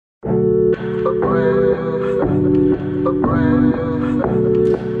Like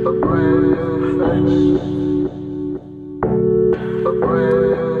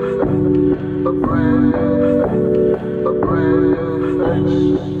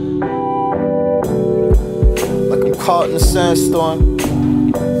I'm caught in a sandstorm,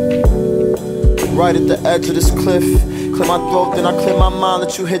 right at the edge of this cliff. Clear my throat, then I clear my mind.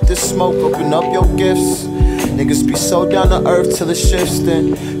 Let you hit this smoke, open up your gifts. Niggas be so down to earth till it shifts.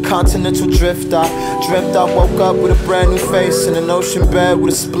 Then continental drift, I dreamt I woke up with a brand new face in an ocean bed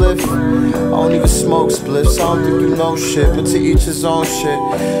with a spliff. I don't even smoke spliffs, I don't think you know shit, but to each his own shit.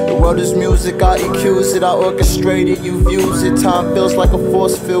 The world is music, I EQs it, I orchestrate it, you views it. Time feels like a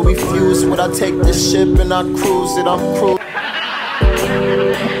force field, we fuse it. When I take this ship and I cruise it, I'm cruising.